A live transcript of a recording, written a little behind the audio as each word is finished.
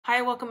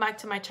Hi, welcome back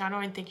to my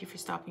channel and thank you for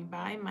stopping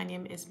by. My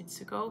name is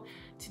Mitsuko.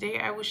 Today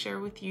I will share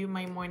with you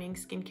my morning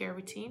skincare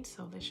routine,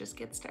 so let's just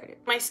get started.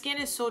 My skin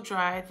is so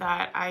dry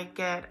that I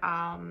get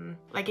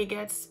it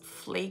gets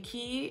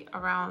flaky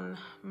around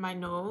my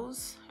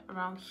nose,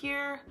 around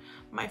here,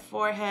 my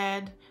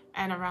forehead,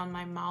 and around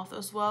my mouth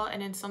as well. And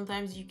then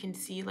sometimes you can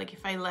see, like,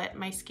 if I let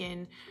my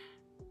skin,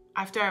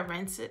 after I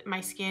rinse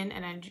my skin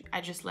and I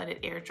just let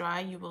it air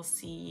dry, you will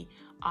see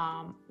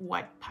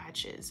wet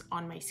patches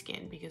on my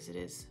skin because it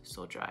is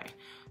so dry.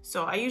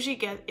 So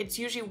it's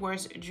usually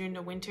worse during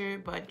the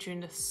winter, but during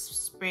the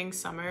spring,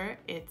 summer,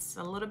 it's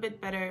a little bit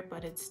better,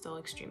 but it's still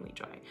extremely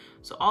dry.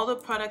 So all the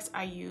products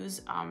I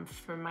use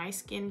for my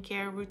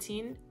skincare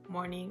routine,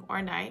 morning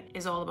or night,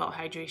 is all about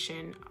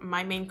hydration.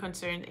 My main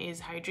concern is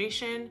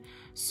hydration,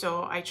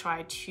 so I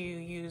try to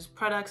use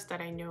products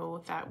that I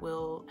know that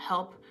will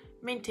help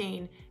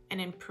maintain and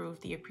improve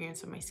the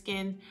appearance of my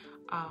skin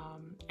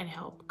and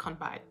help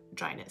combat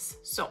dryness.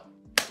 So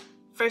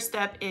first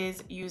step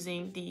is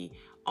using the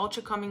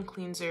Ultra Calming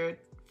Cleanser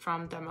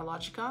from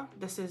Dermalogica.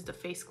 This is the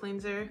face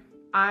cleanser.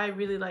 I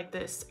really like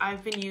this.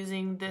 I've been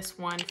using this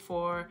one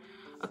for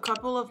a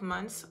couple of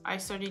months. I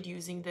started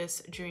using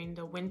this during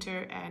the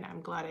winter and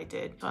I'm glad I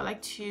did. So I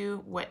like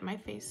to wet my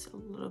face a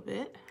little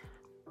bit.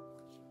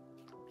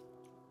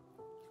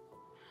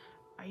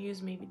 I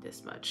use maybe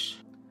this much.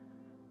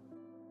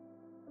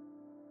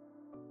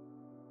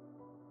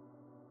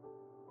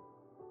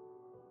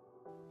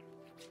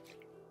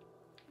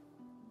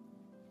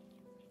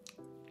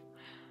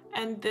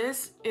 And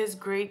this is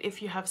great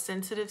if you have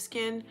sensitive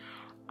skin,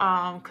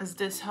 because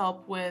this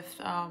helps with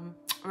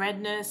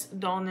redness,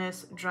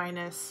 dullness,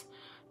 dryness,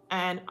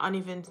 and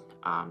uneven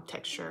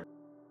texture.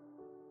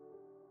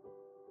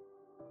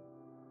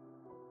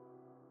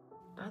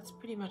 That's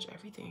pretty much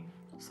everything.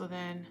 So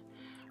then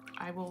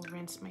I will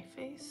rinse my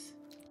face.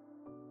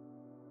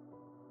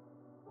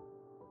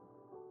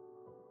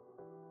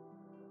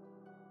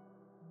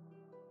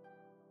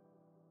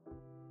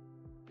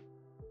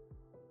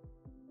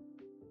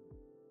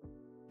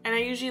 And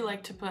I usually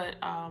like to put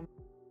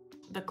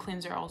the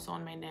cleanser also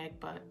on my neck,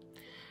 but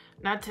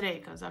not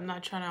today because I'm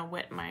not trying to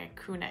wet my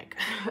crew neck.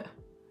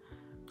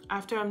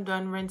 After I'm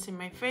done rinsing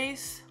my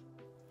face,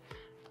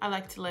 I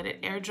like to let it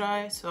air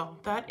dry. So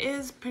that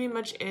is pretty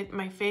much it.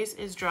 My face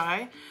is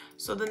dry.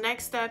 So the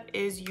next step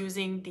is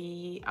using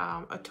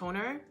a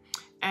toner.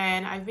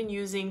 And I've been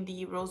using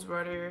the Rose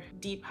Water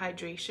Deep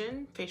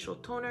Hydration Facial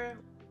Toner.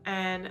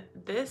 And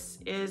this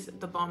is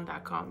the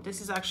Balm.com.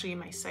 This is actually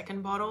my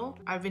second bottle.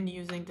 I've been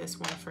using this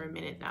one for a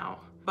minute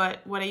now.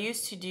 But what I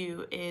used to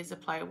do is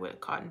apply it with a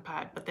cotton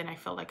pad, but then I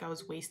felt like I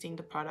was wasting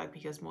the product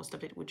because most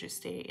of it would just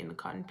stay in the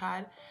cotton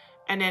pad.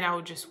 And then I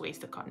would just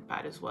waste the cotton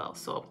pad as well.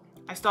 So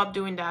I stopped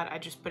doing that. I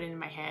just put it in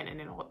my hand and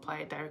then I'll apply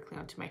it directly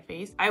onto my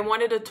face. I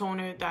wanted a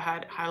toner that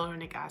had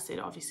hyaluronic acid,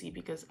 obviously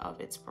because of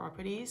its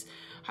properties.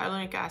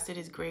 Hyaluronic acid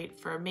is great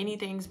for many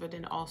things, but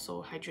then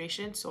also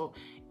hydration. So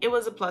it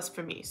was a plus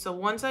for me. So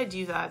once I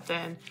do that,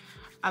 then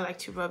I like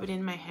to rub it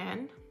in my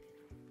hand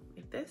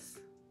like this.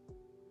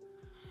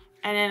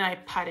 And then I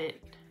pat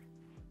it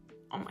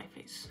on my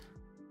face.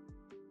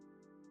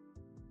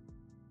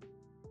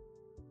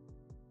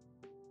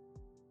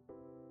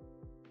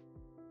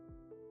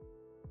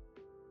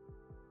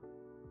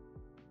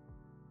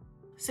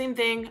 Same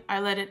thing, I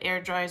let it air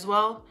dry as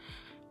well,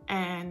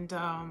 and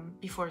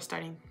before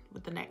starting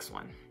with the next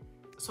one.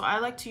 So I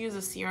like to use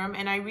a serum,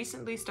 and I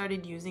recently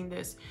started using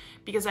this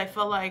because I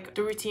felt like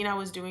the routine I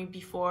was doing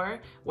before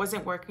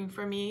wasn't working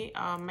for me.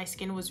 My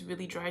skin was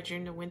really dry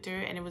during the winter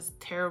and it was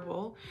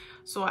terrible.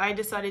 So I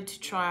decided to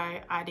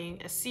try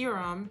adding a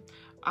serum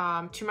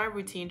to my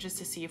routine just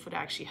to see if it would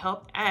actually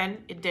help, and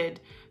it did.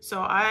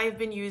 So I've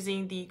been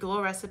using the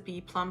Glow Recipe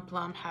Plum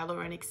Plum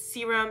Hyaluronic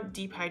Serum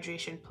Deep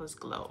Hydration Plus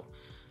Glow.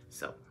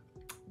 So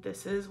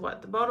this is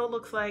what the bottle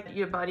looks like.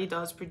 Your body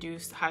does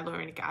produce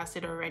hyaluronic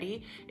acid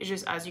already. It's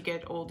just as you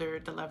get older,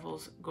 the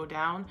levels go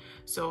down.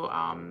 So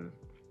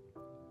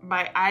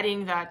by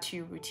adding that to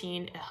your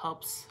routine, it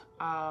helps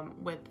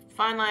with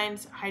fine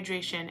lines,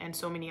 hydration, and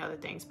so many other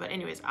things. But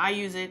anyways, I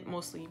use it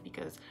mostly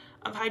because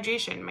of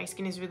hydration. My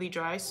skin is really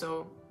dry,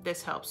 so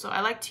this helps. So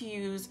I like to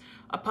use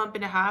a pump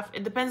and a half.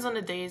 It depends on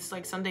the days.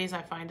 Like some days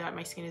I find that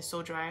my skin is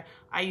so dry,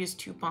 I use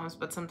 2 pumps,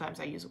 but sometimes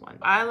I use 1.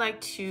 I like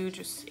to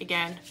just,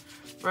 again,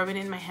 rub it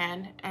in my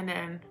hand and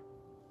then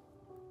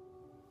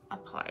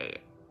apply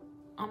it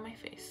on my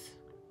face.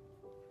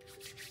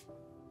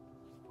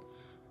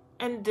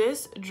 And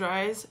this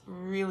dries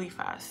really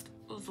fast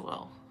as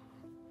well.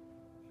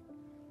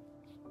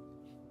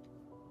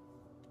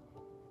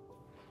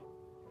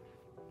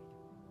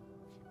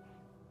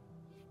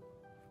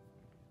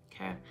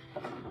 Okay,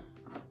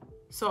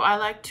 so I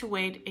like to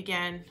wait,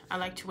 again, I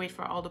like to wait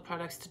for all the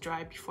products to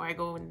dry before I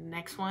go in the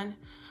next one.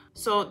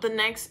 So the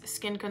next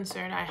skin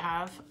concern I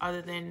have,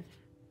 other than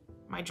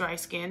my dry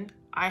skin,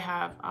 I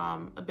have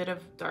a bit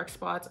of dark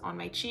spots on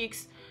my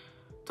cheeks.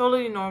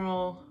 Totally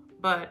normal,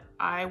 but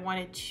I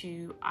wanted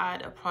to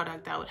add a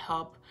product that would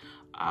help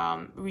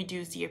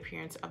reduce the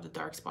appearance of the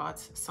dark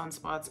spots,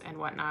 sunspots, and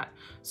whatnot.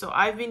 So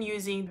I've been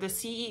using the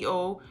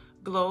CEO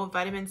Glow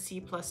Vitamin C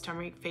Plus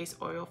Turmeric Face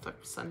Oil from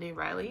Sunday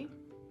Riley.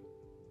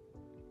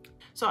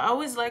 So I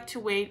always like to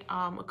wait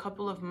a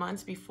couple of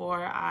months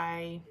before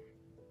I,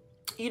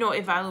 you know,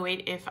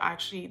 evaluate if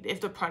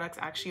the products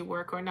actually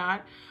work or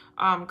not,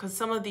 because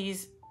some of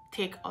these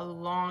take a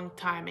long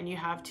time, and you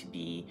have to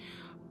be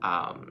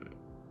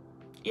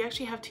you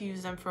actually have to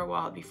use them for a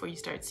while before you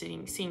start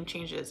seeing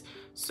changes.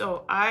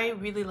 So I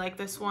really like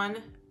this one.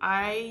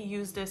 I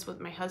use this with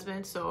my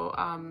husband, so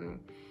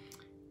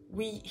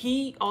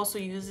he also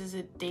uses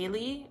it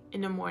daily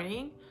in the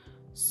morning,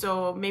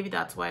 so maybe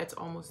that's why it's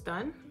almost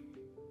done.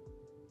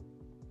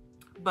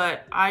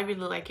 But I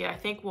really like it. I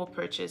think we'll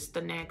purchase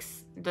the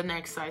next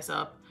size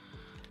up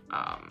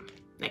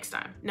next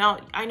time. Now,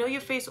 I know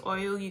your face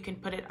oil, you can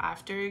put it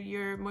after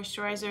your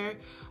moisturizer,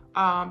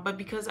 but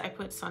because I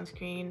put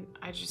sunscreen,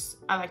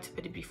 I like to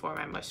put it before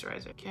my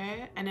moisturizer.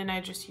 Okay, and then I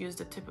just use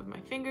the tip of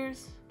my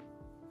fingers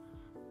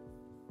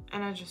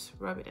and I just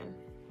rub it in.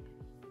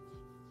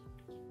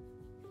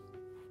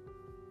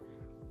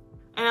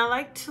 And I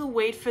like to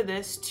wait for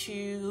this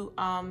to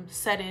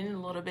set in a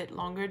little bit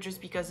longer,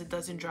 just because it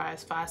doesn't dry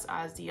as fast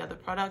as the other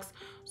products.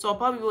 So I'll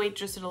probably wait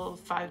just a little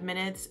 5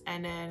 minutes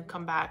and then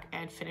come back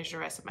and finish the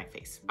rest of my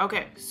face.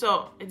 Okay,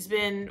 so it's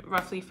been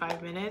roughly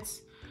 5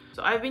 minutes.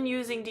 So I've been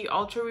using the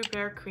Ultra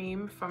Repair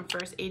Cream from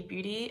First Aid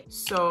Beauty.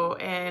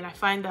 And I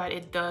find that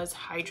it does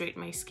hydrate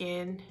my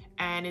skin,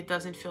 and it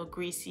doesn't feel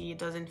greasy, it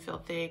doesn't feel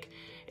thick.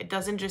 It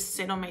doesn't just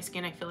sit on my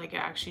skin. I feel like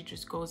it actually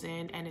just goes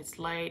in and it's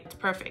light. It's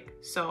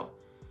perfect.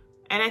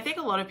 And I think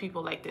a lot of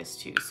people like this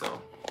too,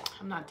 so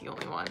I'm not the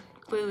only one.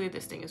 Clearly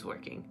this thing is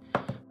working.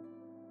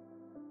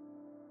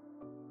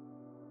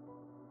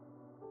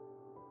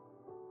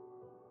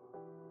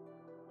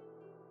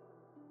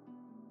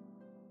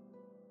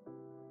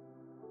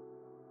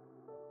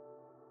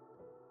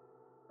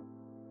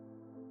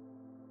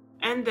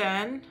 And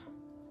then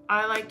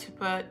I like to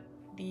put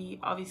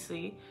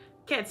obviously,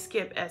 can't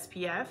skip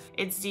SPF.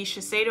 It's the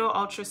Shiseido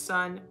Ultra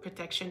Sun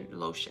Protection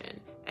Lotion,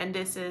 and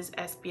this is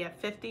SPF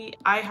 50.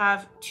 I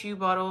have 2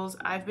 bottles.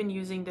 I've been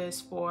using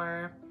this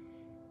for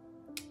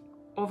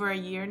over a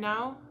year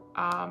now.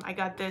 I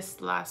got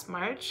this last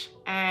March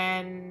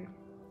and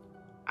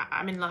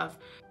I'm in love.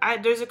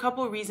 There's a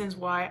couple of reasons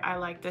why I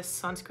like this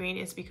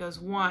sunscreen. It's because,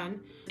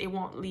 one, it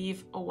won't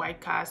leave a white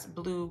cast,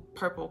 blue,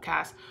 purple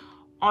cast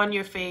on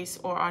your face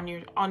or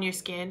on your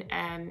skin.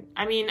 And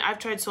I mean, I've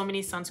tried so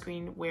many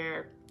sunscreen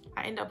where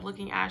I end up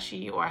looking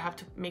ashy, or I have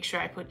to make sure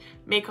I put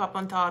makeup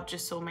on top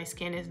just so my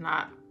skin is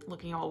not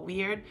looking all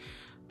weird.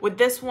 With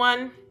this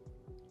one,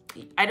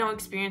 I don't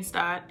experience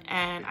that,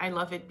 and I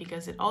love it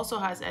because it also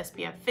has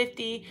SPF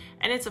 50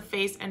 and it's a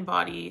face and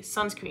body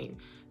sunscreen.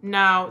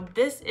 Now,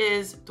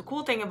 the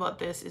cool thing about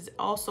this is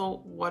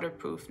also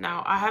waterproof.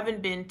 Now, I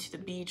haven't been to the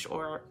beach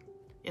or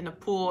in the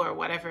pool or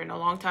whatever in a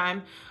long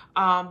time,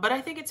 but I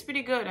think it's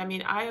pretty good. I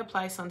mean, I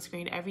apply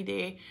sunscreen every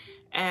day,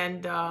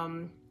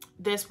 and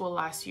this will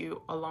last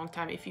you a long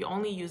time if you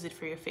only use it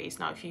for your face.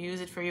 Now, if you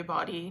use it for your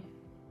body,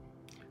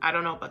 I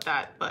don't know about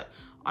that, but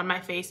on my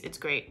face, it's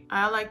great.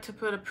 I like to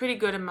put a pretty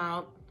good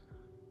amount,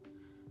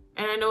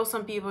 and I know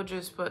some people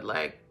just put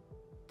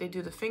they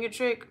do the finger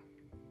trick,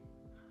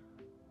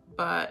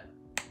 but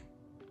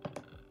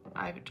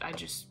I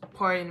just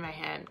pour it in my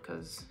hand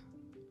because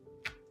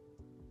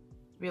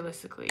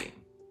realistically,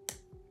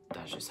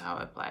 that's just how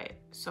I apply it.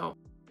 So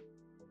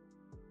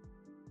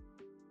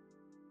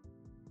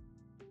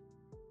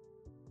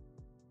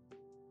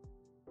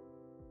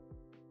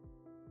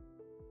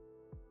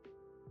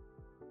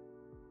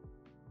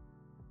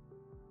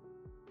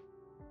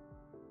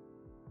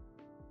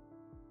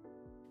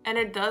and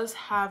it does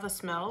have a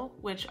smell,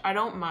 which I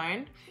don't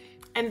mind,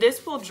 and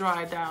this will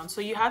dry down, so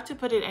you have to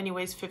put it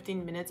anyways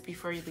 15 minutes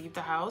before you leave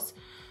the house.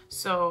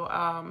 So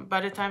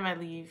by the time I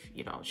leave,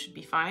 you know, it should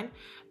be fine.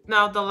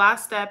 Now, the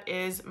last step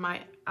is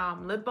my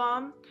lip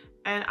balm,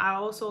 and I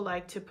also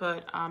like to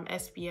put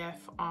SPF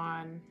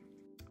on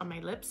my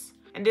lips,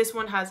 and this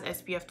one has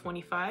SPF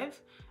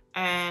 25,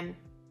 and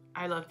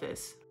I love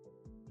this.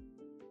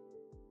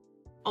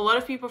 A lot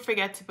of people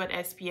forget to put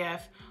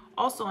SPF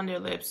also on their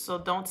lips, so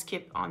don't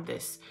skip on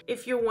this.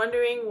 If you're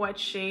wondering what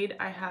shade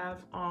I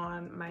have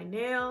on my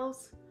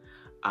nails,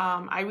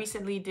 I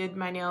recently did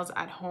my nails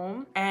at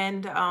home,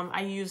 and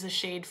I use a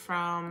shade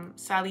from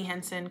Sally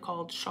Hansen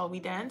called Shall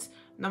We Dance,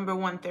 number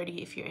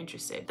 130 if you're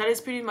interested. That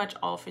is pretty much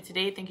all for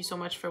today. Thank you so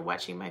much for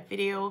watching my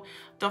video.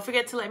 Don't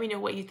forget to let me know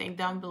what you think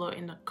down below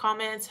in the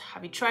comments.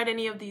 Have you tried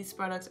any of these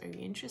products? Are you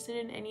interested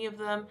in any of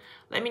them?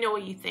 Let me know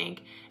what you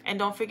think. And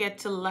don't forget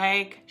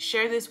to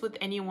share this with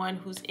anyone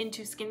who's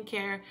into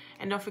skincare.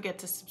 And don't forget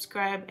to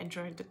subscribe and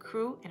join the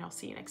crew, and I'll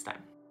see you next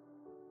time.